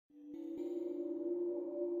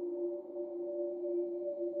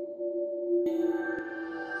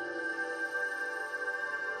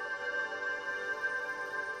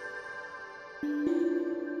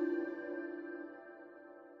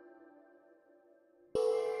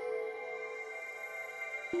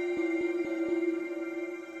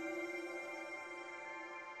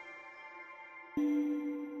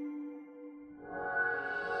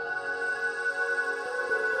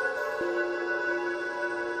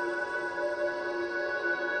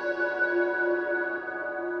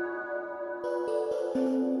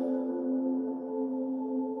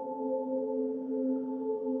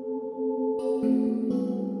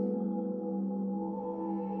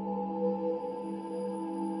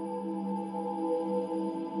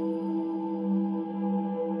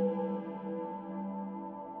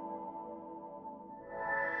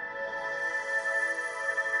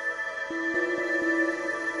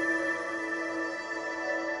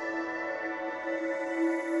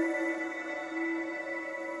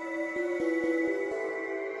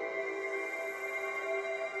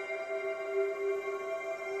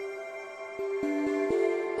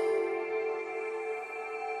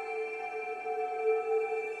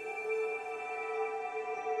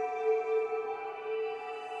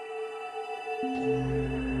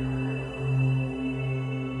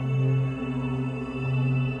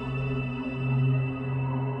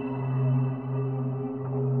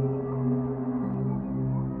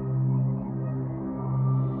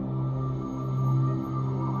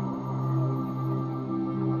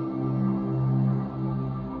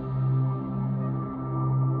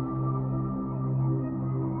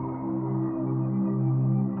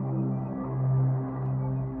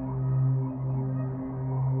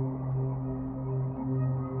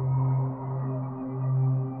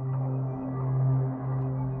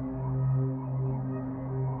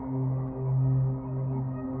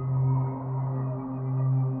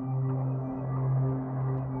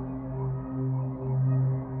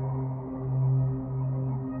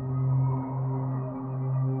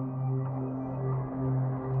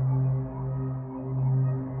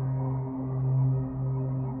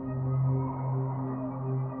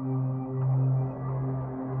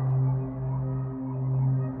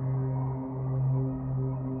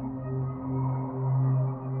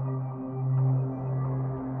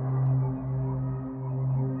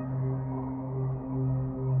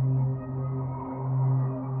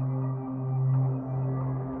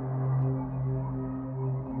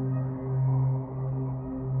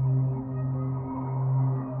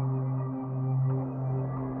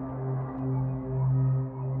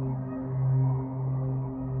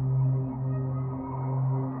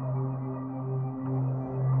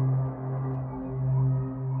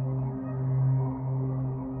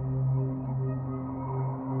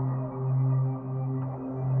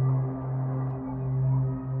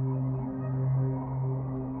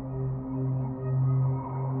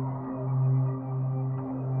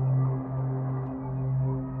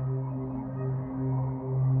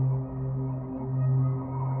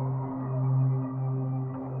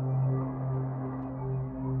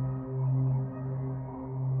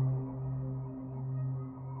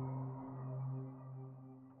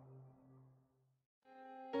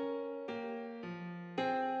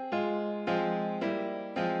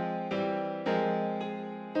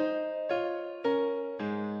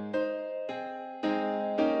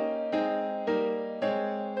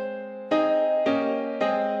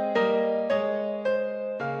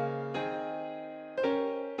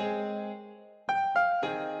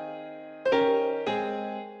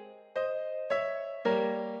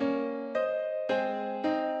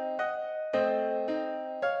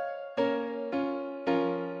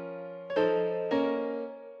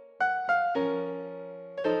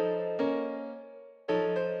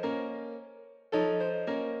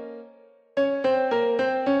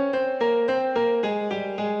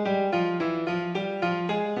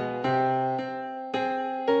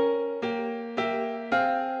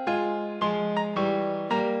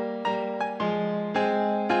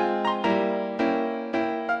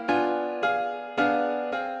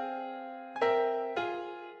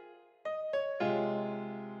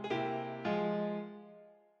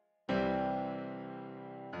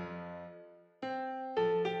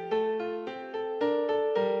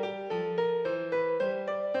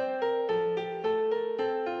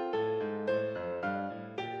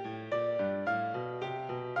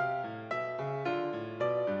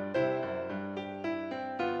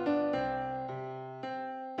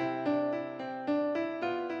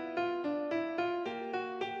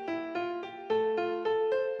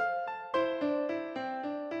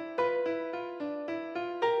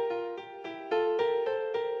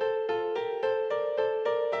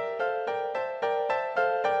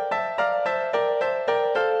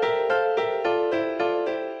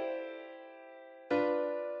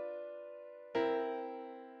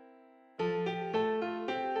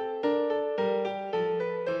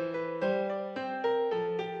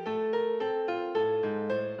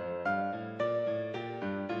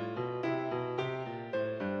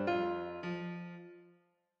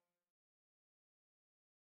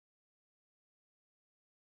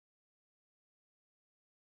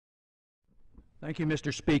Thank you,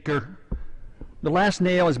 Mr. Speaker. The last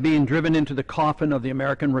nail is being driven into the coffin of the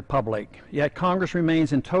American Republic, yet Congress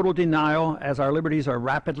remains in total denial as our liberties are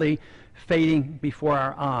rapidly fading before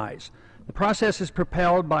our eyes. The process is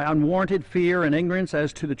propelled by unwarranted fear and ignorance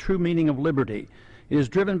as to the true meaning of liberty. It is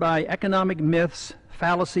driven by economic myths,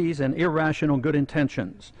 fallacies, and irrational good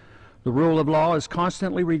intentions. The rule of law is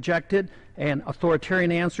constantly rejected, and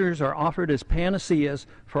authoritarian answers are offered as panaceas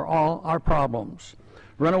for all our problems.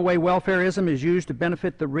 Runaway welfareism is used to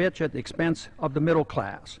benefit the rich at the expense of the middle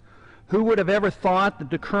class. Who would have ever thought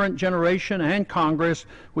that the current generation and Congress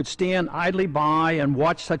would stand idly by and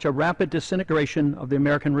watch such a rapid disintegration of the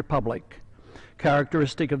American Republic?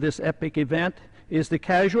 Characteristic of this epic event is the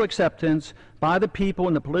casual acceptance by the people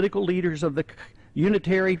and the political leaders of the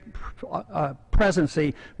unitary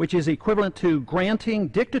presidency, which is equivalent to granting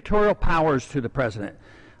dictatorial powers to the president.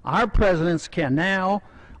 Our presidents can now,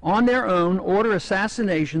 on their own, order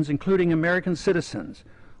assassinations, including American citizens,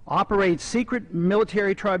 operate secret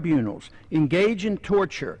military tribunals, engage in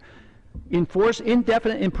torture, enforce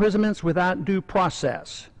indefinite imprisonments without due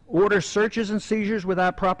process, order searches and seizures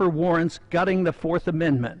without proper warrants, gutting the Fourth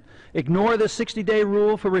Amendment, ignore the 60-day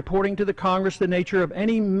rule for reporting to the Congress the nature of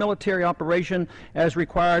any military operation as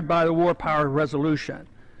required by the War Power Resolution,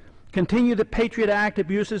 continue the Patriot Act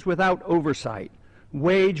abuses without oversight,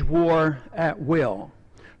 wage war at will,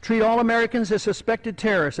 treat all Americans as suspected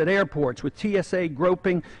terrorists at airports with TSA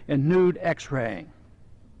groping and nude X-raying.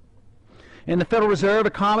 And the Federal Reserve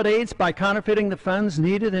accommodates by counterfeiting the funds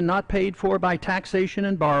needed and not paid for by taxation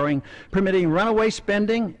and borrowing, permitting runaway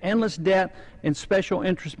spending, endless debt, and special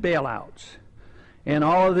interest bailouts. And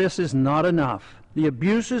all of this is not enough. The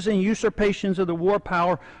abuses and usurpations of the war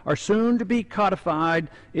power are soon to be codified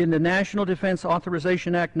in the National Defense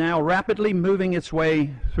Authorization Act, now rapidly moving its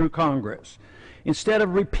way through Congress. Instead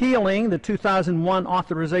of repealing the 2001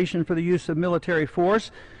 authorization for the use of military force,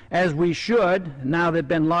 as we should, now that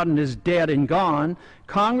bin Laden is dead and gone,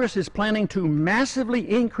 Congress is planning to massively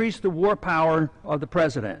increase the war power of the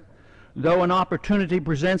president. Though an opportunity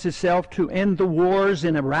presents itself to end the wars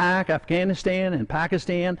in Iraq, Afghanistan, and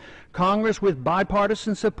Pakistan, Congress, with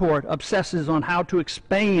bipartisan support, obsesses on how to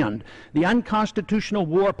expand the unconstitutional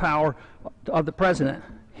war power of the president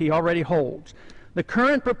he already holds. The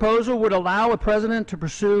current proposal would allow a president to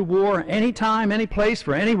pursue war anytime, any place,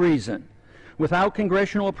 for any reason, without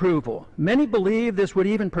congressional approval. Many believe this would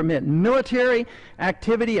even permit military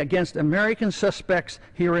activity against American suspects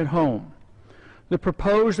here at home. The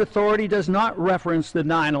proposed authority does not reference the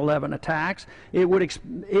 9/11 attacks. It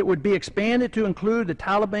would be expanded to include the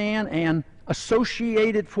Taliban and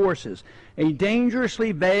associated forces, a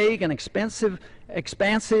dangerously vague and expansive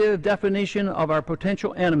definition of our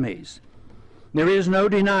potential enemies. There is no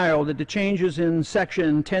denial that the changes in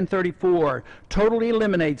Section 1034 totally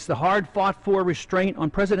eliminates the hard-fought-for restraint on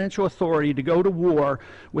presidential authority to go to war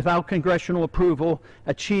without congressional approval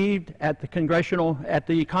achieved at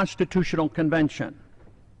the Constitutional Convention.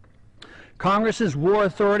 Congress's war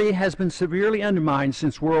authority has been severely undermined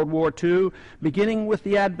since World War II, beginning with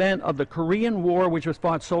the advent of the Korean War, which was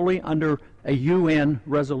fought solely under a UN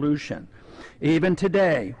resolution. Even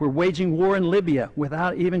today, we're waging war in Libya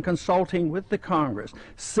without even consulting with the Congress,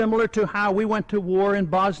 similar to how we went to war in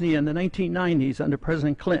Bosnia in the 1990s under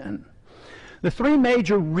President Clinton. The three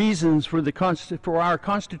major reasons for our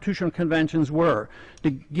constitutional conventions were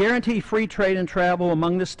to guarantee free trade and travel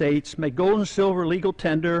among the states, make gold and silver legal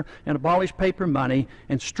tender, and abolish paper money,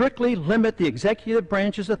 and strictly limit the executive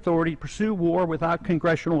branch's authority to pursue war without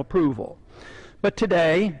congressional approval. But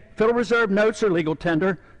today, Federal Reserve notes are legal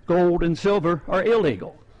tender, gold and silver are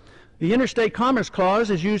illegal. The Interstate Commerce Clause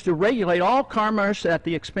is used to regulate all commerce at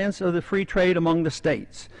the expense of the free trade among the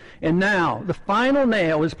states. And now, the final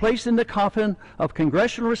nail is placed in the coffin of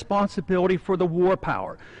congressional responsibility for the war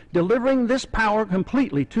power, delivering this power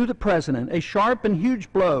completely to the president, a sharp and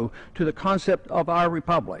huge blow to the concept of our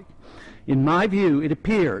republic. In my view, it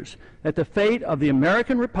appears that the fate of the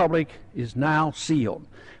American Republic is now sealed,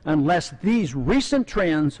 unless these recent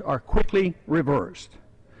trends are quickly reversed.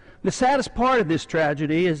 The saddest part of this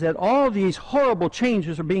tragedy is that all these horrible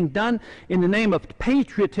changes are being done in the name of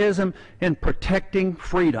patriotism and protecting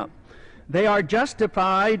freedom. They are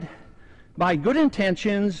justified by good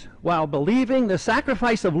intentions while believing the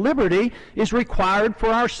sacrifice of liberty is required for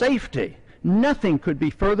our safety. Nothing could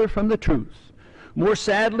be further from the truth. More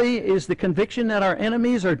sadly is the conviction that our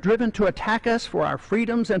enemies are driven to attack us for our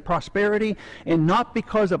freedoms and prosperity, and not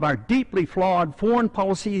because of our deeply flawed foreign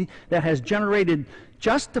policy that has generated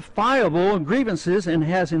justifiable grievances and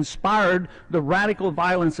has inspired the radical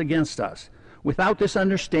violence against us. Without this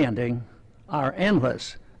understanding, our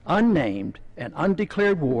endless unnamed, and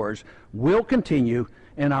undeclared wars will continue,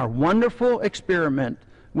 and our wonderful experiment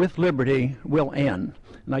with liberty will end.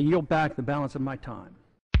 And I yield back the balance of my time.